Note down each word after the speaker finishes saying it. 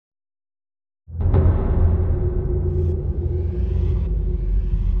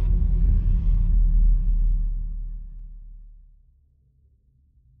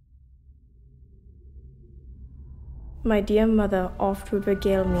My dear mother oft would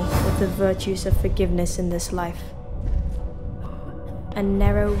regale me with the virtues of forgiveness in this life. A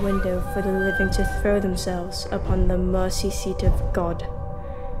narrow window for the living to throw themselves upon the mercy seat of God,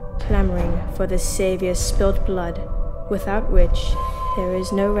 clamoring for the Saviour's spilt blood, without which there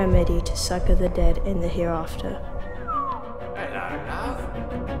is no remedy to succor the dead in the hereafter. Hello, love.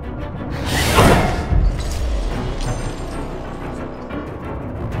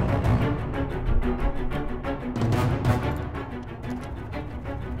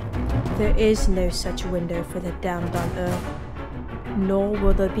 There is no such window for the damned on earth, nor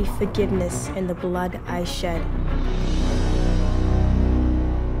will there be forgiveness in the blood I shed.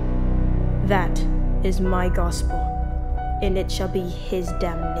 That is my gospel, and it shall be his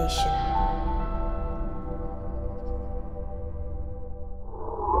damnation.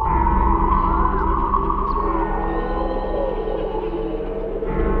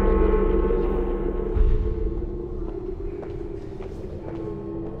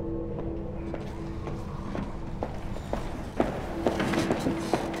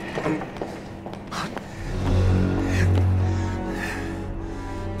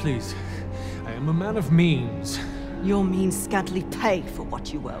 Please, I am a man of means. Your means scantily pay for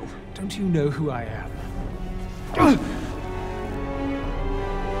what you owe. Don't you know who I am?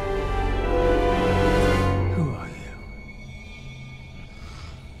 Who are you?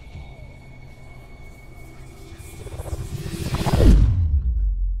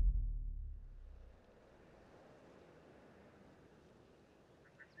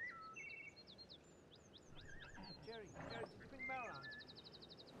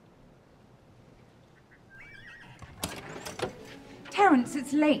 Terence,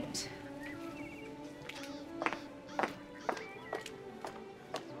 it's late. It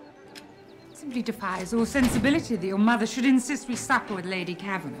simply defies all sensibility that your mother should insist we supper with Lady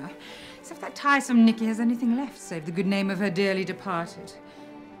Kavanagh, as if that tiresome Nicky has anything left save the good name of her dearly departed.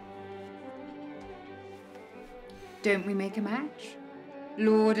 Don't we make a match?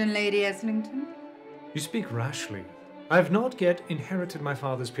 Lord and Lady Eslington? You speak rashly. I have not yet inherited my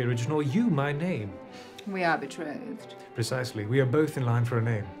father's peerage, nor you my name. We are betrothed. Precisely. We are both in line for a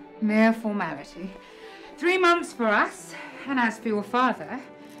name. Mere formality. 3 months for us, and as for your father,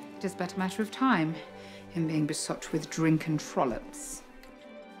 it is but a matter of time, him being besotted with drink and trollops.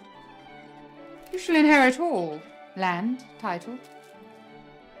 You shall inherit all. Land, title.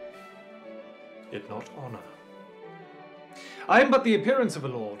 Yet not honor. I am but the appearance of a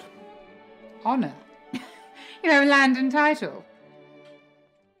lord. Honor? You have land and title.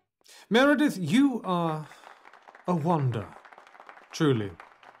 Meredith, you are a wonder. Truly.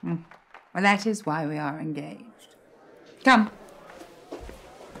 Well, that is why we are engaged. Come.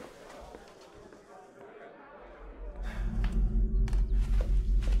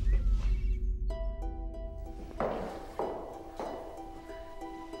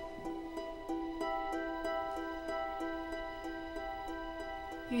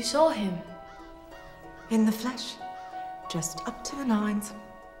 You saw him? In the flesh, dressed up to the nines.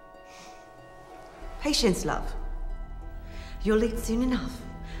 Patience, love. You'll lead soon enough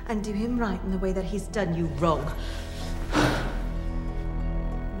and do him right in the way that he's done you wrong.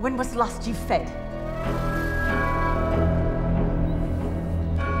 When was last you fed?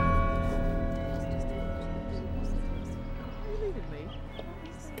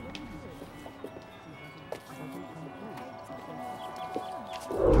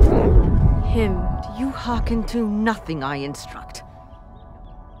 Him. Do you hearken to nothing I instruct?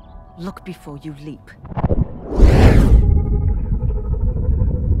 Look before you leap.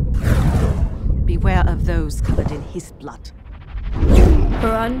 Beware of those covered in his blood.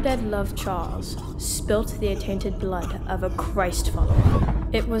 Her undead love Charles spilt the attainted blood of a Christ follower.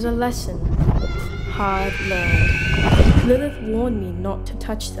 It was a lesson, hard learned. Lilith warned me not to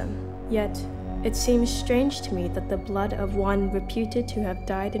touch them, yet it seems strange to me that the blood of one reputed to have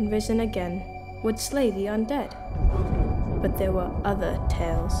died and risen again would slay the undead. But there were other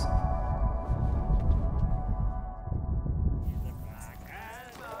tales.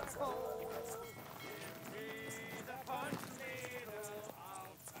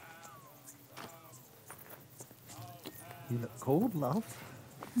 You look cold, love.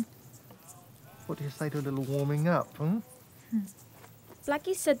 What do you say to a little warming up,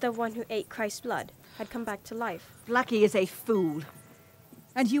 Blackie said the one who ate Christ's blood had come back to life. Blackie is a fool.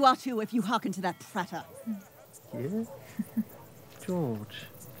 And you are too if you hearken to that prater. Yeah? George.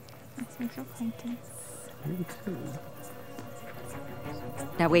 Let's make your acquaintance. You too.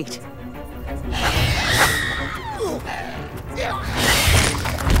 Now wait.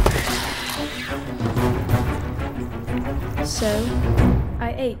 So,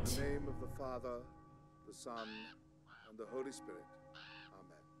 I ate. In the name of the Father, the Son, the Holy Spirit.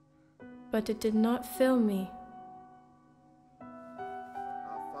 Amen. But it did not fill me.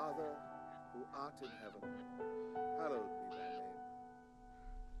 Our Father, who art in heaven, hallowed be thy name.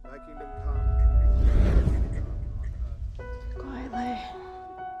 Thy kingdom come, thy will be done on earth. 乖咧，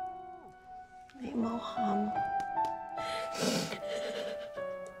你冇喊，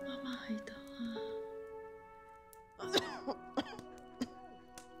媽媽喺度啊。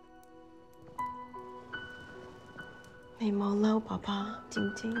你冇嬲爸爸，知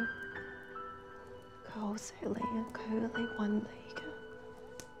唔知？佢好錫你啊，佢嚟揾你㗎，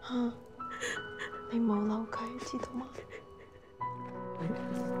嚇！你冇嬲佢，知道嗎？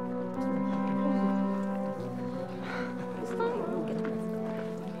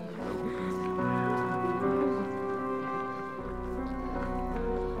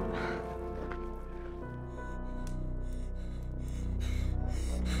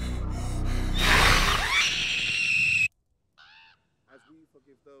 As we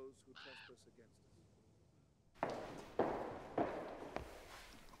forgive those who trespass against us.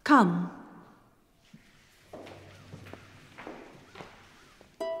 Come.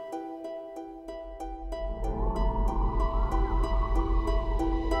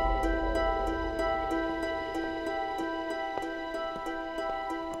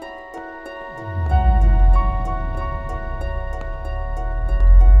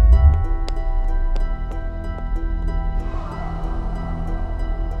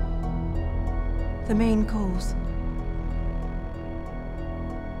 The main course.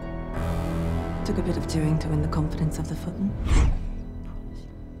 Took a bit of doing to win the confidence of the footman.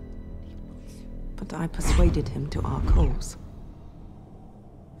 But I persuaded him to our cause.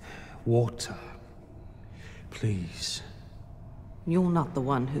 Water. Please. You're not the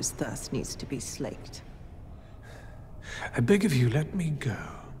one whose thirst needs to be slaked. I beg of you, let me go.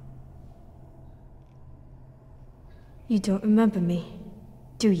 You don't remember me,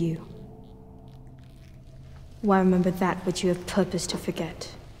 do you? Why remember that which you have purpose to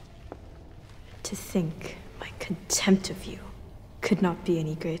forget? To think my contempt of you could not be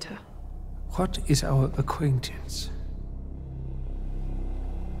any greater. What is our acquaintance?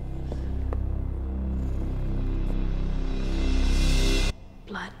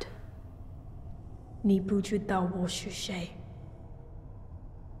 Blood. 你不知道我是谁。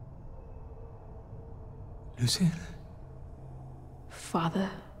 Lucien? Father.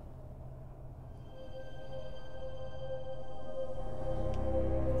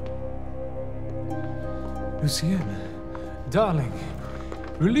 Lucien, darling,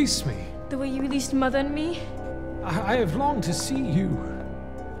 release me. The way you released Mother and me? I have longed to see you.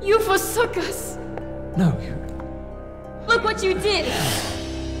 You forsook us! No, you... Look what you did!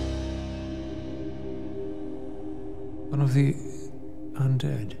 One of the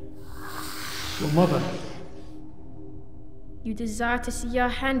undead. Your mother. You desire to see our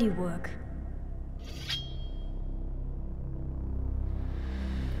handiwork.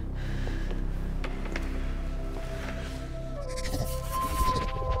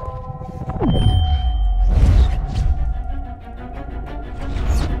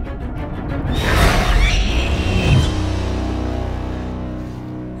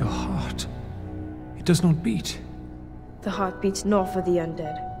 Your heart. It does not beat. The heart beats nor for the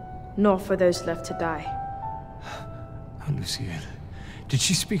undead, nor for those left to die. Oh, Lucien, did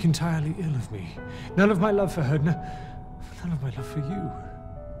she speak entirely ill of me? None of my love for her, none of my love for you.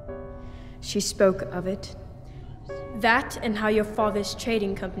 She spoke of it. That and how your father's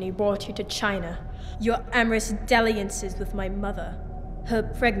trading company brought you to China. Your amorous dalliances with my mother. Her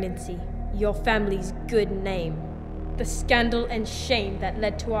pregnancy. Your family's good name. The scandal and shame that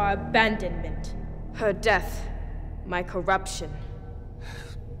led to our abandonment. Her death. My corruption.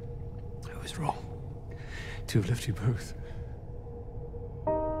 I was wrong to have left you both.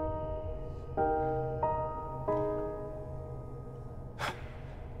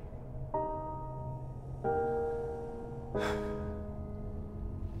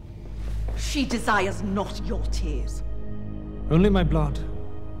 She desires not your tears. Only my blood.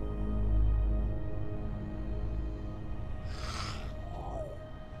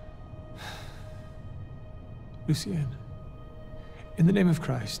 Lucien, in the name of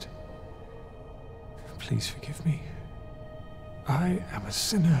Christ, please forgive me. I am a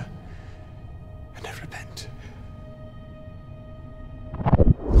sinner, and I repent.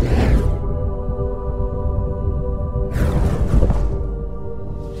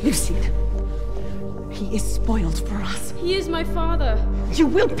 Lucien, he is spoiled for us. He is my father. You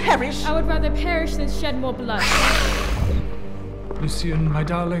will perish. I would rather perish than shed more blood. Lucien, my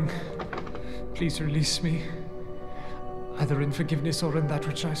darling, please release me. Either in forgiveness or in that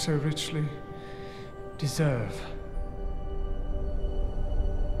which I so richly deserve.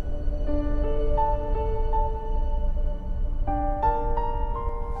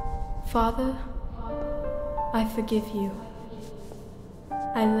 Father, I forgive you.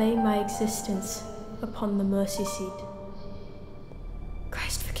 I lay my existence upon the mercy seat.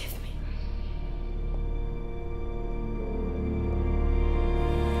 Christ, forgive me.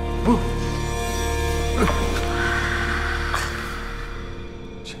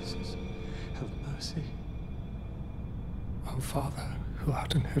 Jesus, have mercy. Our Father, who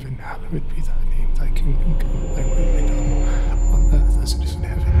art in heaven, hallowed be thy name. Thy kingdom come, thy will be done, on earth as it is in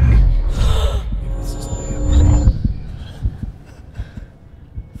heaven. Give us this day our daily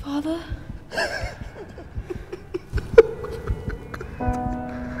Father?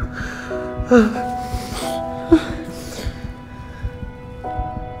 bread.